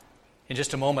In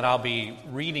just a moment, I'll be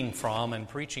reading from and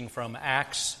preaching from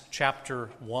Acts chapter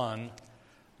 1,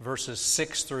 verses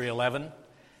 6 through 11.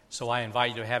 So I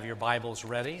invite you to have your Bibles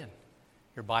ready and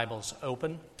your Bibles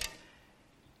open.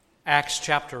 Acts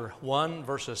chapter 1,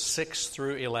 verses 6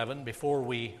 through 11. Before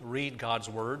we read God's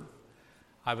Word,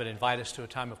 I would invite us to a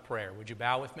time of prayer. Would you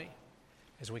bow with me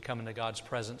as we come into God's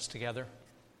presence together?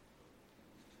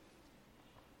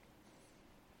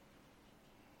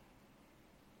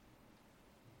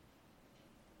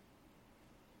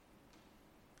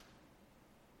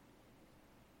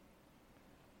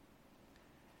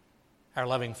 Our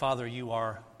loving Father, you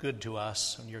are good to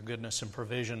us, and your goodness and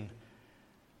provision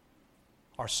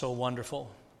are so wonderful.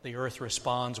 The earth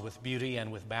responds with beauty and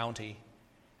with bounty,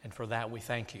 and for that we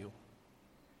thank you.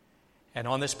 And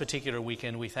on this particular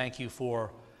weekend, we thank you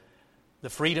for the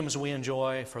freedoms we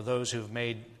enjoy, for those who've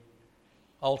made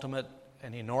ultimate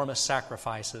and enormous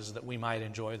sacrifices that we might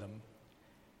enjoy them.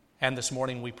 And this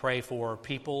morning we pray for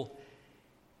people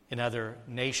in other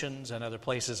nations and other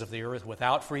places of the earth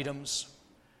without freedoms.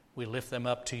 We lift them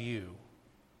up to you.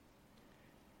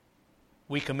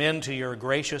 We commend to your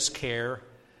gracious care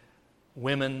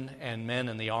women and men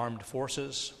in the armed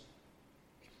forces,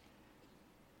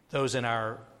 those in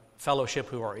our fellowship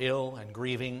who are ill and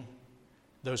grieving,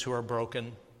 those who are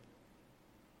broken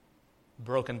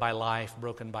by life,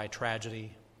 broken by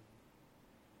tragedy.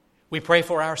 We pray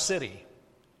for our city.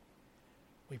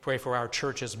 We pray for our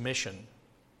church's mission.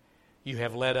 You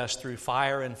have led us through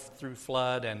fire and through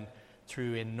flood and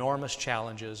through enormous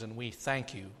challenges, and we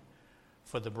thank you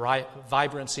for the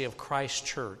vibrancy of Christ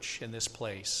Church in this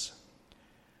place.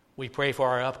 We pray for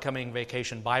our upcoming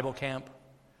Vacation Bible Camp,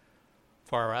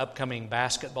 for our upcoming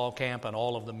basketball camp and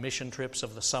all of the mission trips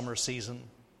of the summer season.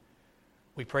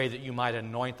 We pray that you might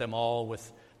anoint them all with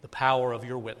the power of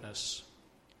your witness.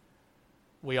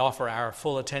 We offer our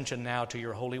full attention now to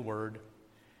your holy word.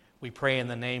 We pray in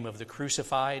the name of the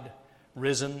crucified,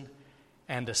 risen,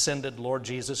 and ascended Lord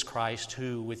Jesus Christ,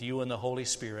 who, with you and the Holy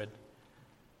Spirit,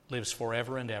 lives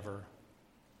forever and ever.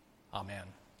 Amen.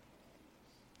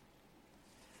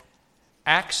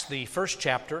 Acts, the first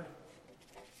chapter,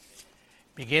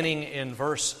 beginning in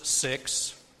verse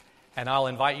 6, and I'll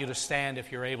invite you to stand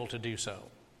if you're able to do so.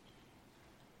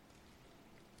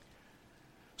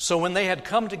 So when they had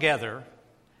come together,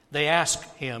 they asked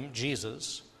him,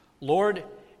 Jesus, Lord,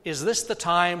 is this the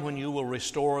time when you will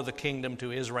restore the kingdom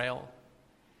to Israel?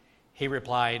 He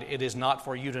replied, it is not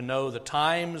for you to know the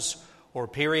times or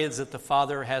periods that the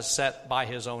Father has set by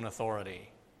his own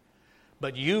authority.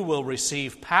 But you will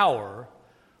receive power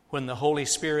when the Holy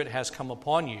Spirit has come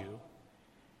upon you,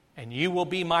 and you will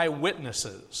be my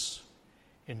witnesses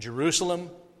in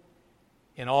Jerusalem,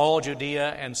 in all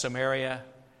Judea and Samaria,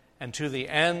 and to the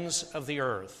ends of the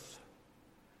earth.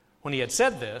 When he had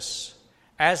said this,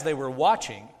 as they were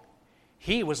watching,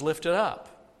 he was lifted up,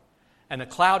 and a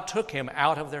cloud took him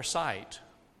out of their sight.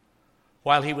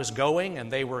 While he was going and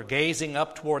they were gazing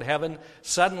up toward heaven,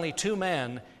 suddenly two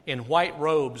men in white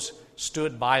robes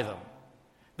stood by them.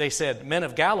 They said, Men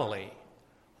of Galilee,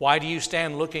 why do you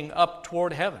stand looking up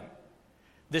toward heaven?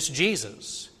 This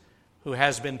Jesus, who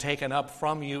has been taken up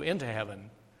from you into heaven,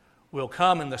 will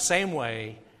come in the same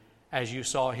way as you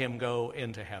saw him go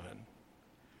into heaven.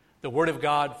 The word of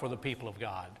God for the people of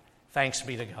God. Thanks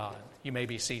be to God. You may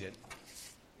be seated.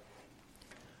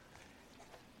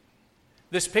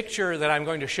 This picture that I'm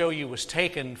going to show you was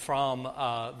taken from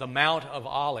the Mount of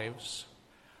Olives,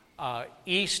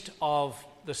 east of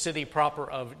the city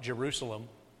proper of Jerusalem.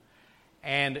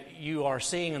 And you are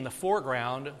seeing in the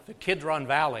foreground the Kidron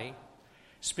Valley.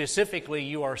 Specifically,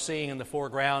 you are seeing in the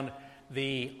foreground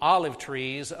the olive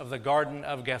trees of the Garden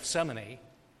of Gethsemane.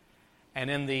 And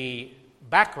in the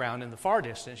background, in the far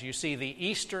distance, you see the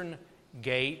eastern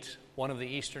gate, one of the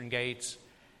eastern gates,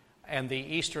 and the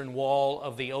eastern wall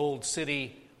of the old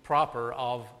city proper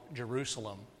of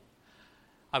Jerusalem.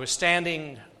 I was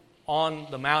standing on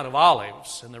the Mount of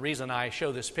Olives, and the reason I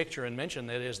show this picture and mention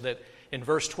it is that in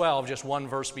verse 12, just one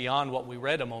verse beyond what we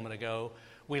read a moment ago,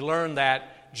 we learn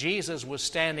that Jesus was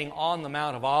standing on the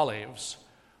Mount of Olives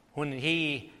when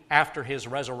he, after his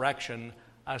resurrection,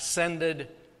 ascended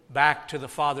back to the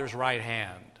Father's right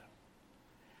hand.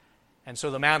 And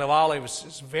so the Mount of Olives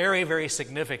is very, very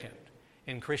significant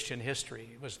in Christian history.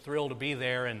 I was thrilled to be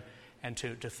there and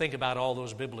to think about all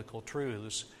those biblical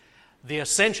truths. The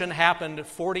ascension happened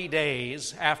 40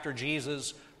 days after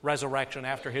Jesus' resurrection,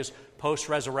 after his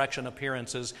post-resurrection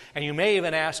appearances. And you may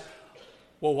even ask,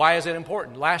 well, why is it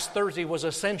important? Last Thursday was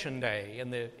Ascension Day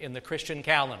in the Christian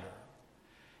calendar.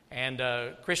 And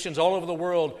Christians all over the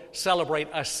world celebrate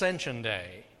Ascension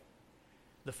Day,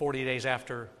 the 40 days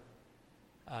after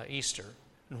Easter.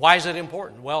 And why is it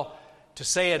important? Well, to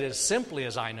say it as simply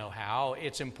as I know how,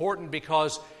 it's important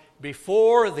because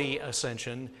before the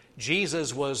ascension,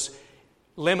 Jesus was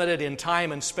limited in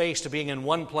time and space to being in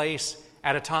one place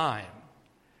at a time.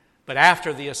 But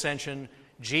after the ascension,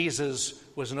 Jesus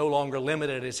was no longer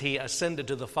limited as he ascended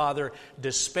to the Father,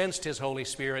 dispensed his Holy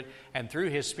Spirit, and through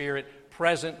his Spirit,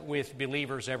 present with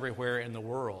believers everywhere in the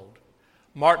world.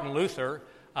 Martin Luther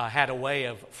had a way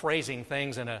of phrasing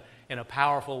things in a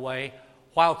powerful way.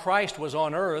 While Christ was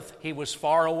on earth, he was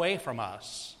far away from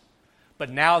us. But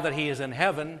now that he is in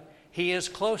heaven, he is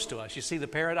close to us. You see the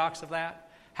paradox of that?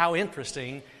 How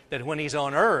interesting that when he's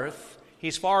on earth,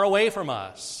 he's far away from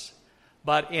us.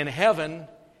 But in heaven,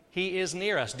 he is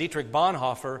near us. Dietrich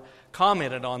Bonhoeffer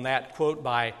commented on that quote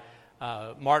by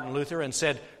Martin Luther and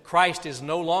said, Christ is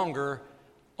no longer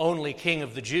only King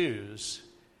of the Jews.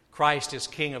 Christ is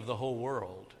King of the whole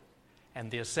world. And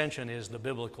the ascension is the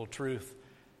biblical truth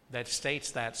that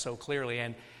states that so clearly.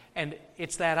 And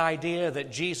it's that idea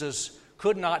that Jesus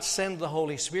could not send the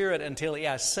Holy Spirit until he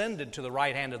ascended to the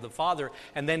right hand of the Father,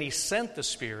 and then he sent the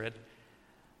Spirit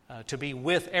to be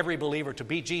with every believer, to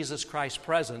be Jesus Christ's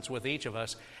presence with each of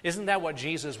us. Isn't that what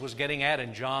Jesus was getting at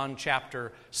in John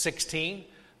chapter 16,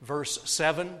 verse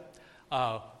 7,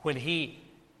 when he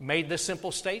made this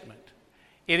simple statement?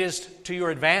 It is to your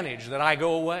advantage that I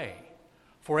go away.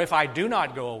 For if I do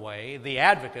not go away, the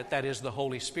advocate, that is the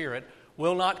Holy Spirit,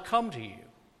 will not come to you.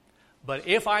 But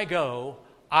if I go,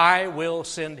 I will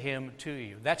send him to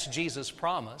you. That's Jesus'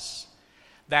 promise,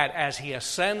 that as he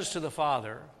ascends to the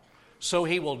Father, so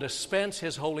he will dispense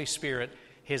his Holy Spirit,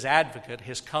 his advocate,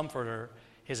 his comforter,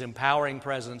 his empowering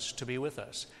presence to be with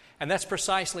us. And that's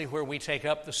precisely where we take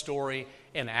up the story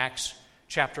in Acts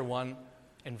chapter 1.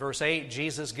 In verse 8,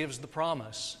 Jesus gives the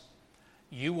promise.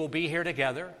 You will be here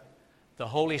together. The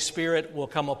Holy Spirit will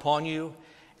come upon you,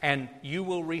 and you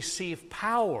will receive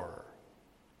power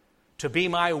to be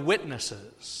my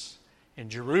witnesses in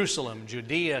Jerusalem,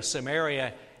 Judea,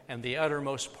 Samaria, and the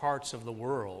uttermost parts of the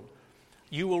world.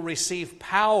 You will receive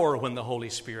power when the Holy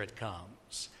Spirit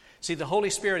comes. See, the Holy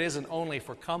Spirit isn't only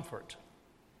for comfort.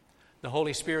 The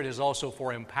Holy Spirit is also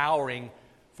for empowering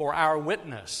for our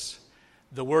witness.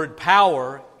 The word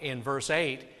power in verse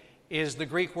 8 is the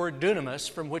Greek word dunamis,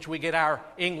 from which we get our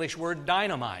English word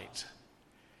dynamite.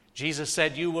 Jesus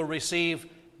said, you will receive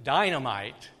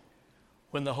dynamite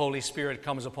when the Holy Spirit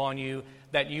comes upon you,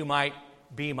 that you might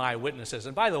be my witnesses.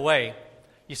 And by the way,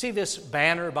 you see this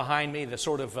banner behind me, the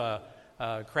sort of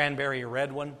cranberry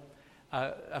red one?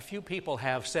 A few people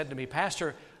have said to me,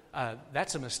 Pastor,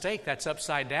 that's a mistake. That's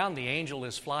upside down. The angel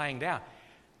is flying down.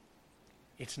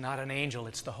 It's not an angel.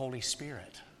 It's the Holy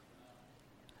Spirit.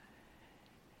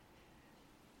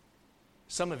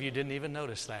 Some of you didn't even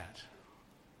notice that.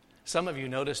 Some of you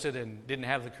noticed it and didn't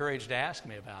have the courage to ask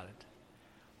me about it.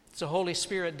 It's the Holy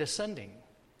Spirit descending,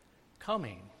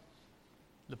 coming.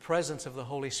 The presence of the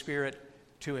Holy Spirit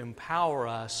to empower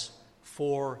us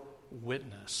for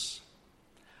witness.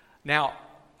 Now,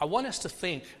 I want us to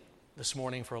think this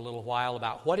morning for a little while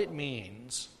about what it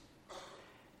means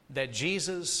that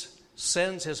Jesus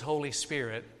sends his Holy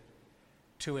Spirit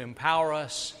to empower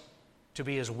us to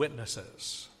be his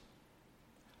witnesses.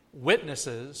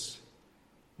 Witnesses,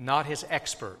 not his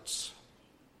experts.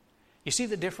 You see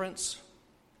the difference?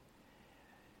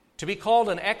 To be called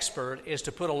an expert is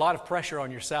to put a lot of pressure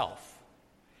on yourself.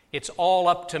 It's all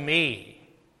up to me,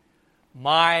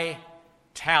 my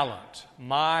talent,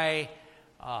 my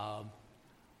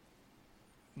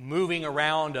moving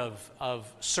around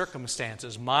of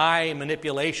circumstances, my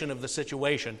manipulation of the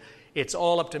situation. It's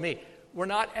all up to me. We're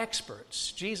not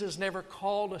experts. Jesus never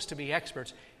called us to be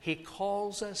experts. He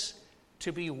calls us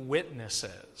to be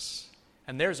witnesses.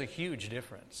 And there's a huge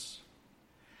difference.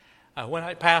 When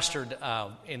I pastored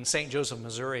in St. Joseph,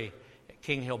 Missouri, at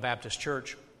King Hill Baptist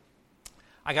Church,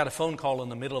 I got a phone call in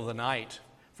the middle of the night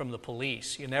from the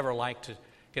police. You never like to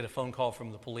get a phone call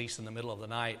from the police in the middle of the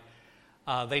night.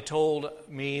 They told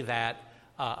me that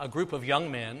a group of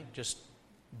young men, just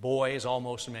boys,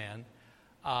 almost men,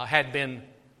 had been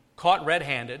caught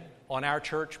red-handed on our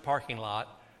church parking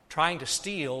lot trying to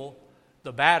steal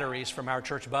the batteries from our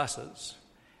church buses,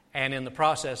 and in the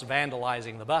process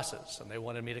vandalizing the buses. And they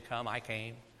wanted me to come. I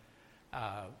came.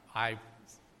 I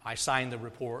signed the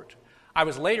report. I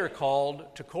was later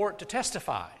called to court to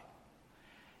testify.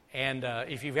 And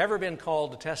if you've ever been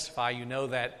called to testify, you know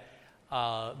that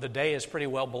the day is pretty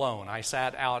well blown. I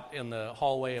sat out in the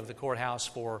hallway of the courthouse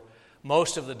for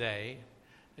most of the day,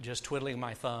 just twiddling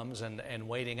my thumbs and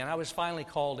waiting. And I was finally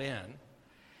called in,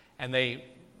 and they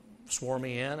swore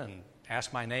me in and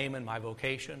asked my name and my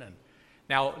vocation. And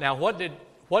now what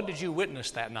did you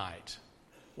witness that night?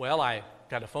 Well, I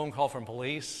got a phone call from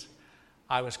police.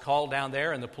 I was called down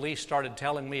there, and the police started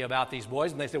telling me about these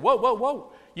boys, and they said,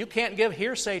 whoa, you can't give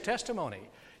hearsay testimony.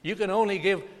 You can only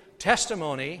give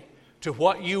testimony to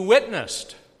what you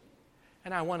witnessed.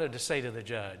 And I wanted to say to the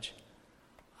judge,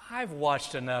 I've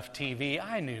watched enough TV,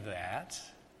 I knew that.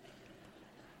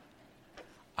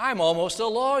 I'm almost a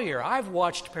lawyer. I've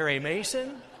watched Perry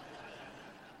Mason.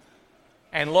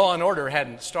 And Law and Order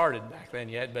hadn't started back then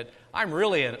yet, but I'm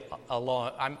really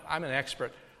I'm an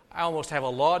expert. I almost have a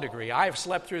law degree. I've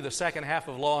slept through the second half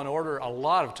of Law and Order a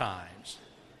lot of times.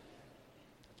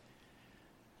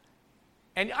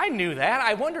 And I knew that.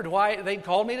 I wondered why they'd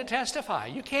called me to testify.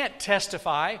 You can't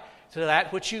testify to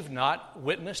that which you've not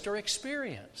witnessed or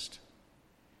experienced.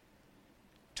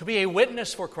 To be a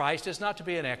witness for Christ is not to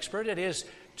be an expert. It is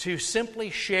to simply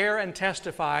share and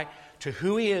testify to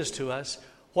who He is to us,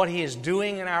 what He is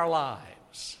doing in our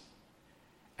lives.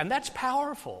 And that's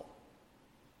powerful.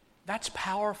 That's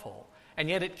powerful. And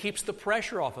yet it keeps the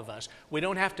pressure off of us. We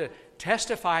don't have to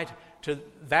testify to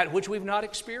that which we've not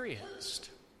experienced.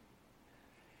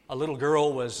 A little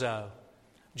girl was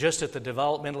just at the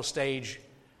developmental stage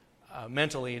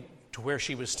mentally to where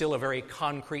she was still a very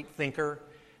concrete thinker.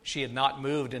 She had not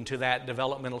moved into that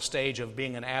developmental stage of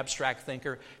being an abstract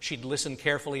thinker. She'd listened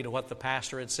carefully to what the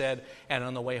pastor had said, and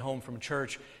on the way home from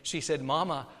church, she said,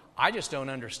 Mama, I just don't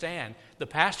understand. The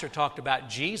pastor talked about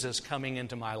Jesus coming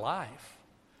into my life.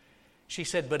 She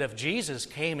said, but if Jesus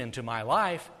came into my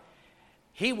life,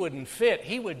 He wouldn't fit.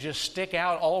 He would just stick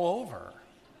out all over.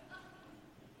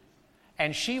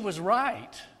 And she was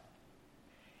right.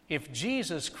 If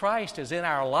Jesus Christ is in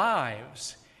our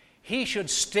lives, He should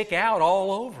stick out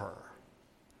all over.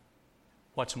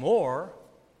 What's more,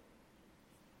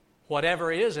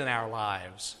 whatever is in our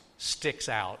lives sticks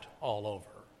out all over.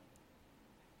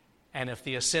 And if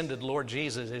the ascended Lord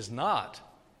Jesus is not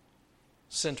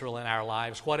central in our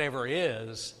lives, whatever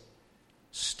is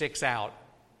sticks out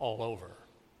all over.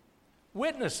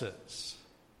 Witnesses,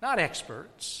 not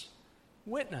experts,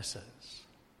 witnesses.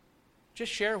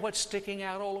 Just share what's sticking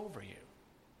out all over you.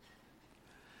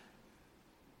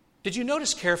 Did you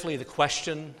notice carefully the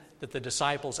question that the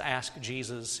disciples asked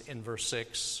Jesus in verse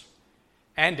 6?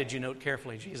 And did you note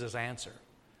carefully Jesus' answer?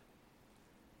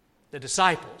 The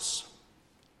disciples,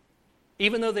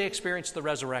 even though they experienced the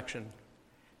resurrection,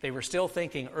 they were still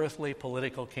thinking earthly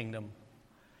political kingdom.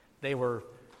 They were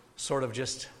sort of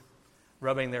just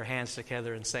rubbing their hands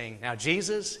together and saying, now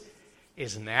Jesus,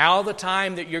 is now the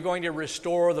time that you're going to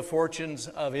restore the fortunes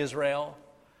of Israel?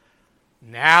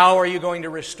 Now are you going to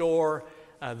restore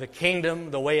the kingdom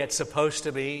the way it's supposed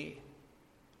to be?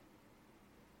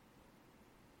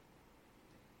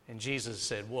 And Jesus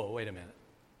said, whoa, wait a minute.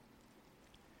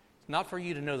 It's not for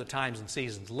you to know the times and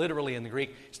seasons. Literally in the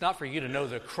Greek, it's not for you to know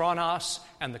the chronos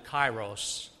and the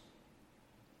kairos.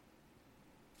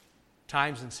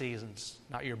 Times and seasons,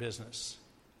 not your business.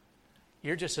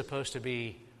 You're just supposed to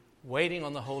be waiting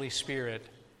on the Holy Spirit,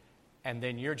 and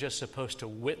then you're just supposed to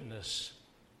witness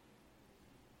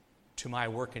to my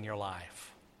work in your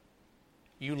life.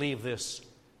 You leave this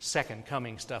second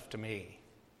coming stuff to me.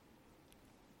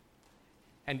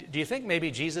 And do you think maybe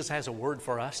Jesus has a word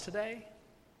for us today?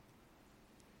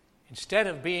 Instead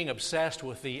of being obsessed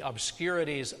with the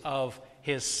obscurities of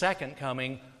His second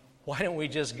coming, why don't we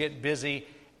just get busy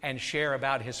and share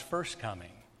about His first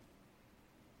coming?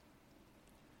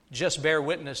 Just bear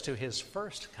witness to His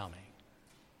first coming.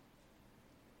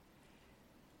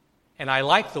 And I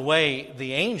like the way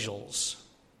the angels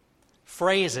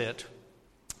phrase it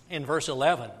in verse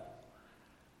 11.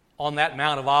 On that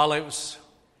Mount of Olives,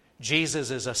 Jesus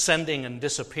is ascending and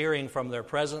disappearing from their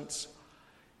presence,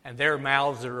 and their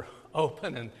mouths are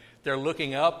open and they're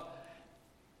looking up.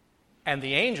 And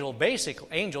the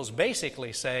angels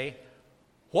basically say,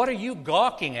 what are you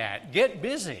gawking at? Get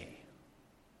busy.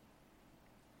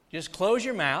 Just close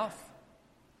your mouth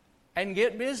and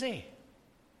get busy.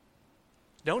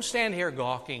 Don't stand here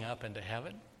gawking up into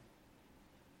heaven.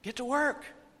 Get to work.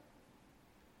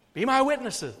 Be my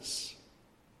witnesses,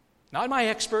 not my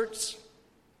experts.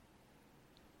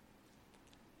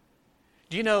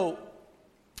 Do you know,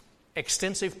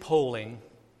 extensive polling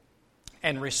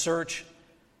and research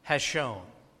has shown,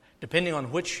 depending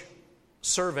on which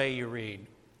survey you read,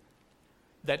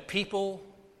 that people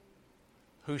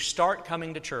who start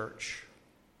coming to church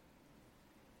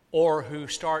or who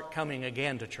start coming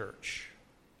again to church,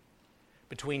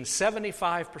 between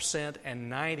 75%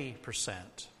 and 90%,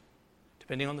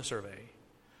 depending on the survey,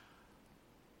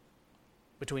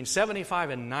 between 75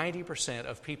 and 90%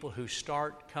 of people who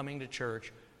start coming to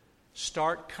church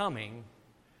start coming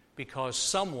because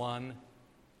someone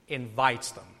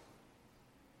invites them.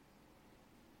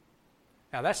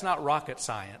 Now, that's not rocket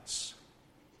science,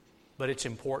 but it's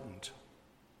important.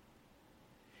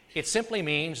 It simply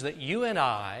means that you and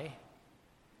I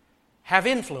have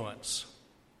influence,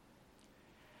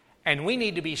 and we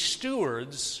need to be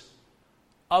stewards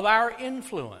of our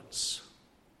influence.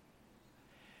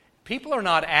 People are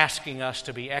not asking us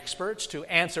to be experts, to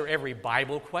answer every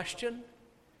Bible question,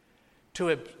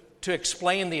 to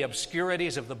explain the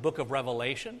obscurities of the book of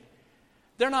Revelation.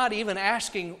 They're not even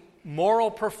asking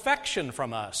moral perfection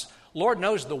from us. Lord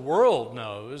knows the world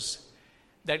knows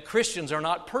that Christians are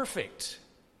not perfect.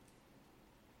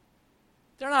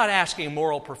 They're not asking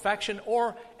moral perfection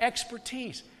or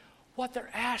expertise. What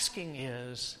they're asking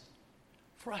is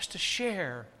for us to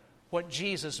share what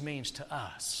Jesus means to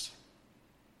us.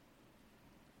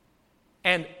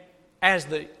 And as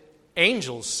the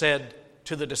angels said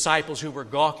to the disciples who were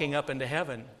gawking up into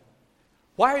heaven,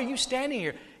 "Why are you standing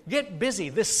here? Get busy.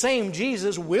 This same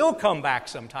Jesus will come back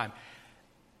sometime."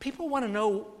 People want to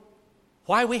know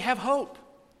why we have hope.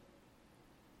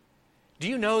 Do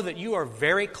you know that you are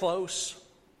very close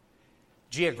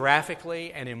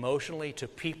geographically and emotionally to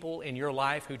people in your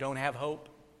life who don't have hope?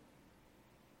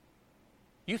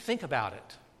 You think about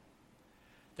it.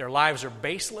 Their lives are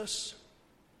baseless.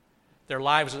 Their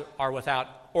lives are without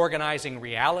organizing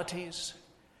realities.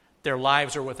 Their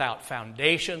lives are without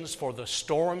foundations for the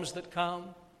storms that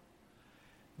come.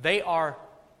 They are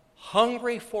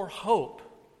hungry for hope.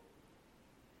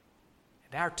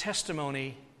 And our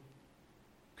testimony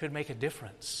could make a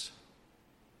difference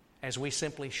as we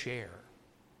simply share.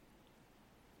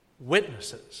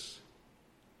 Witnesses,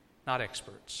 not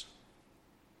experts.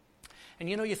 And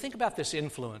you think about this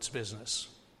influence business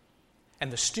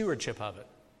and the stewardship of it.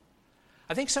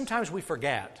 I think sometimes we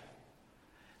forget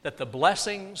that the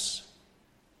blessings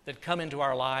that come into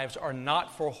our lives are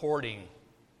not for hoarding.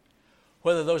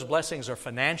 Whether those blessings are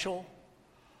financial,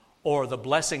 or the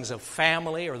blessings of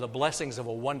family, or the blessings of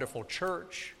a wonderful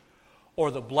church, or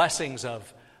the blessings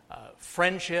of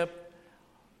friendship,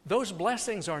 those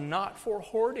blessings are not for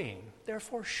hoarding. They're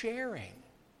for sharing.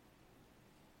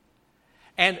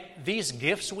 And these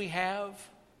gifts we have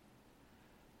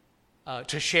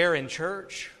to share in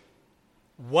church,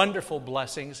 wonderful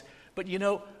blessings, but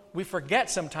we forget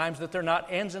sometimes that they're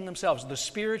not ends in themselves. The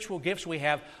spiritual gifts we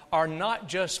have are not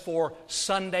just for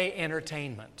Sunday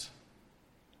entertainment.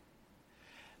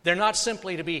 They're not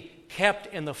simply to be kept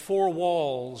in the four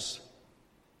walls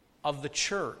of the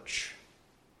church.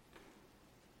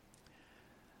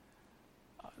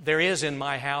 There is in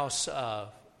my house,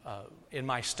 in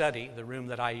my study, the room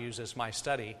that I use as my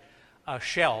study, a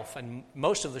shelf, and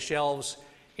most of the shelves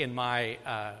in my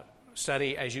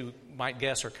study, as you might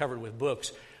guess, are covered with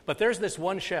books. But there's this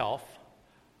one shelf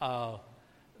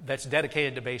that's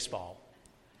dedicated to baseball.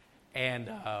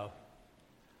 And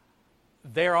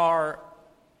there are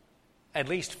at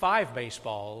least 5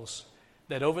 baseballs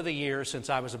that over the years, since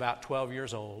I was about 12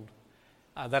 years old,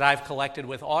 that I've collected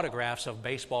with autographs of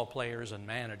baseball players and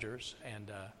managers,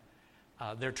 and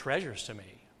they're treasures to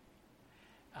me.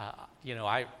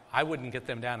 I wouldn't get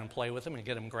them down and play with them and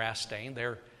get them grass stained.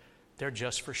 They're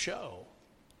just for show.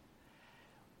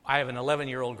 I have an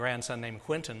 11-year-old grandson named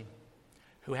Quentin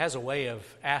who has a way of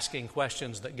asking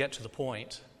questions that get to the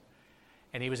point.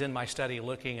 And he was in my study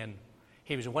looking, and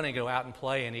he was wanting to go out and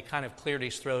play, and he kind of cleared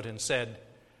his throat and said,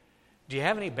 "Do you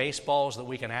have any baseballs that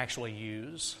we can actually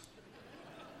use?"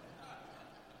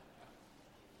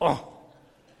 Oh,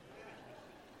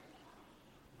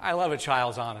 I love a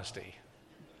child's honesty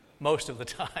most of the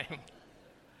time.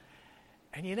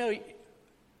 And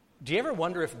do you ever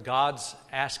wonder if God's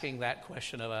asking that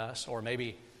question of us, or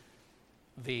maybe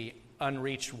the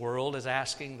unreached world is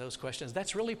asking those questions?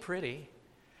 That's really pretty.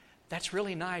 That's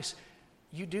really nice.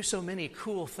 You do so many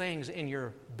cool things in your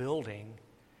building,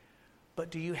 but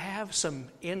do you have some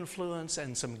influence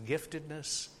and some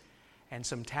giftedness and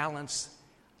some talents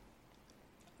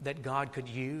that God could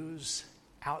use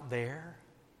out there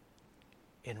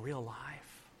in real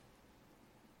life?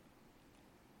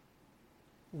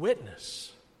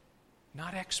 Witness,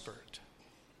 not expert.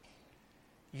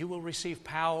 You will receive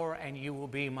power and you will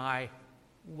be my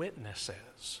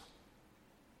witnesses.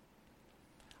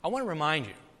 I want to remind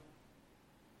you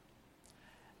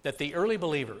that the early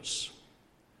believers,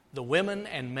 the women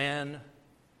and men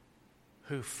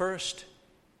who first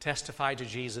testified to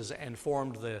Jesus and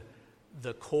formed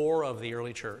the core of the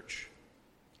early church,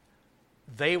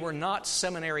 they were not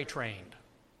seminary trained.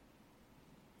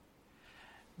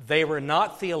 They were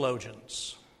not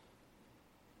theologians.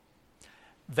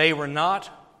 They were not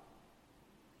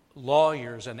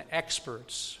lawyers and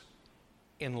experts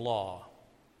in law,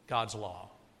 God's law.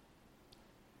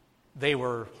 They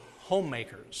were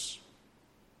homemakers,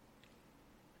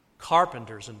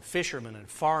 carpenters and fishermen and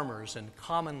farmers and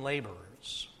common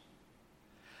laborers.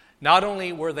 Not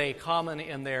only were they common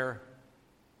in their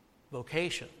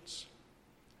vocations,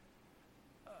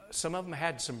 some of them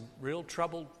had some real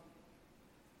troubled,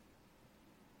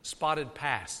 spotted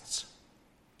pasts.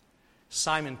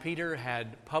 Simon Peter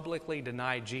had publicly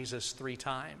denied Jesus 3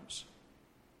 times.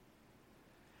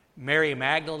 Mary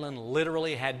Magdalene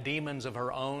literally had demons of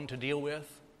her own to deal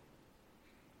with.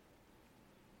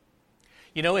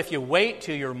 You know, if you wait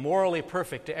till you're morally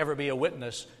perfect to ever be a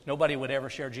witness, nobody would ever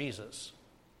share Jesus.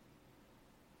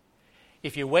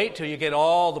 If you wait till you get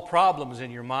all the problems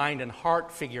in your mind and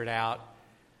heart figured out,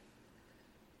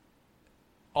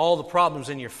 all the problems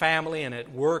in your family and at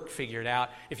work figured out,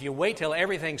 if you wait till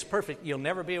everything's perfect, you'll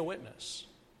never be a witness.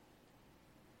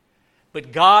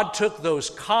 But God took those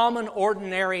common,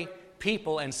 ordinary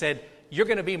people and said, you're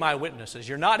going to be my witnesses.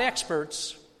 You're not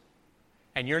experts,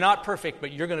 and you're not perfect,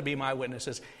 but you're going to be my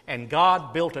witnesses. And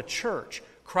God built a church.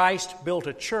 Christ built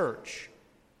a church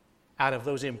out of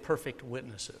those imperfect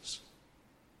witnesses.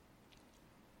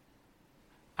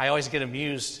 I always get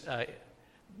amused.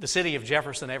 The city of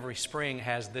Jefferson every spring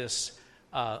has this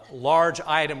large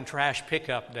item trash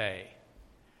pickup day.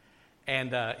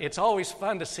 And it's always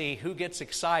fun to see who gets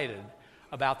excited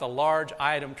about the large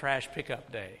item trash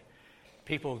pickup day.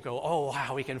 People go, oh,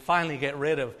 wow, we can finally get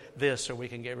rid of this or we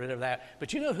can get rid of that.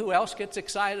 But you know who else gets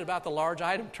excited about the large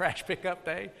item trash pickup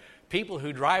day? People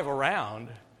who drive around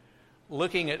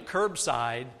looking at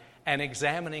curbside and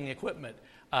examining equipment.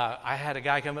 I had a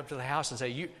guy come up to the house and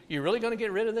say, you really going to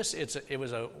get rid of this? It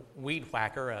was a weed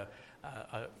whacker,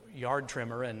 a yard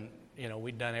trimmer, and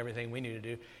we'd done everything we needed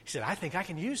to do. He said, I think I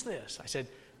can use this. I said,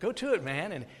 go to it,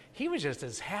 man. And he was just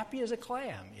as happy as a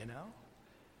clam,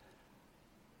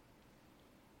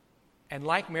 And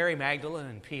like Mary Magdalene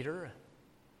and Peter,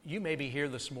 you may be here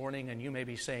this morning and you may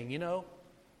be saying,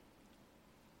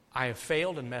 I have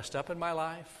failed and messed up in my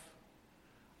life.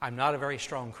 I'm not a very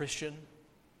strong Christian.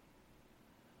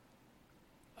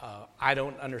 I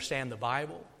don't understand the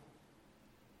Bible.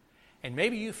 And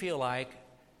maybe you feel like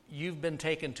you've been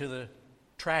taken to the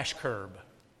trash curb.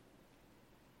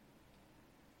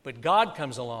 But God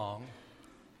comes along,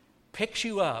 picks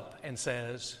you up, and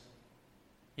says,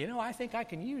 I think I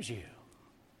can use you.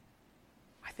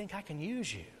 I think I can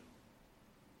use you.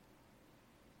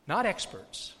 Not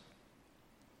experts,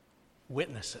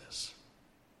 witnesses.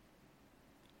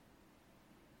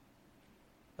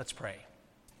 Let's pray.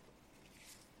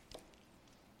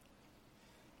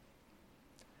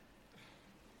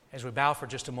 As we bow for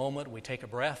just a moment, we take a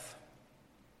breath,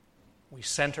 we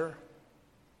center,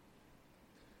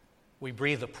 we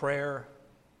breathe a prayer,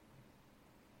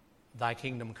 Thy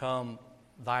kingdom come,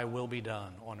 Thy will be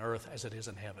done on earth as it is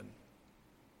in heaven.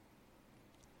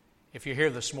 If you're here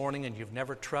this morning and you've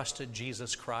never trusted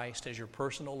Jesus Christ as your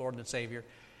personal Lord and Savior,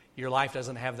 your life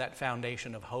doesn't have that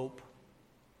foundation of hope.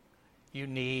 You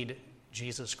need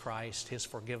Jesus Christ, His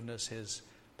forgiveness, His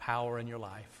power in your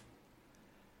life.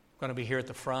 I'm going to be here at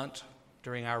the front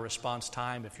during our response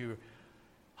time. If you're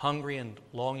hungry and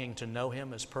longing to know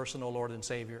Him as personal Lord and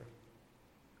Savior,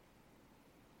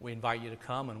 we invite you to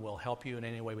come and we'll help you in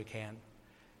any way we can.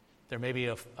 There may be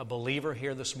a believer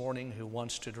here this morning who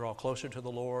wants to draw closer to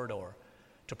the Lord or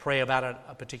to pray about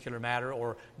a particular matter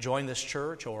or join this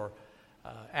church or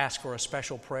ask for a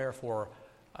special prayer for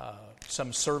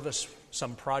some service,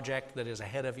 some project that is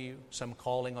ahead of you, some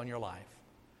calling on your life.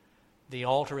 The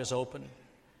altar is open.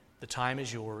 The time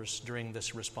is yours during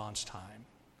this response time.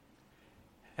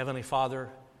 Heavenly Father,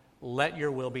 let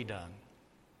your will be done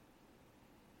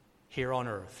here on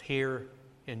earth, here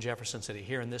in Jefferson City,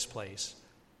 here in this place,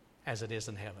 as it is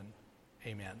in heaven.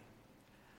 Amen.